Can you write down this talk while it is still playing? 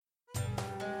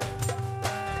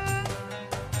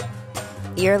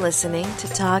You're listening to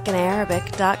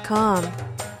talkinarabic.com.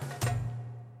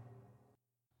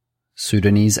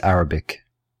 Sudanese Arabic.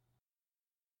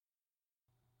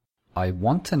 I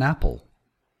want an apple.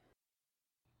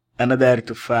 أنا داير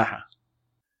تفاحة.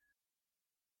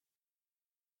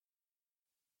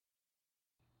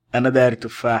 أنا داير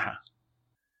تفاحة.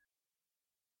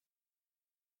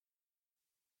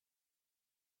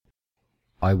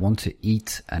 I want to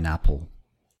eat an apple.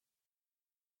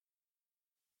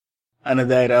 أنا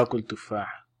داير آكل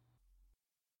تفاحة.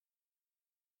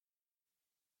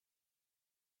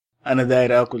 أنا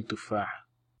داير آكل تفاحة.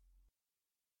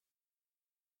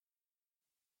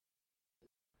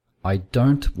 I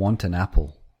don't want an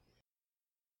apple.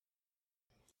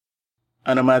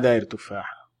 أنا ما داير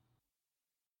تفاحة.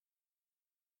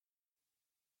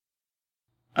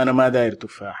 أنا ما داير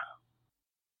تفاحة.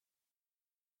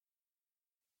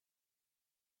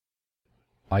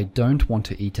 I don't want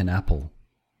to eat an apple.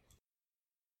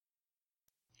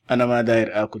 أنا ما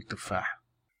داير آكل تفاحة.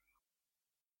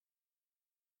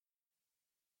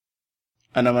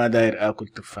 أنا ما داير آكل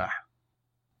تفاحة.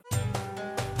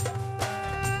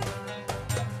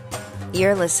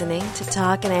 You're listening to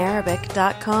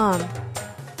talkinarabic.com.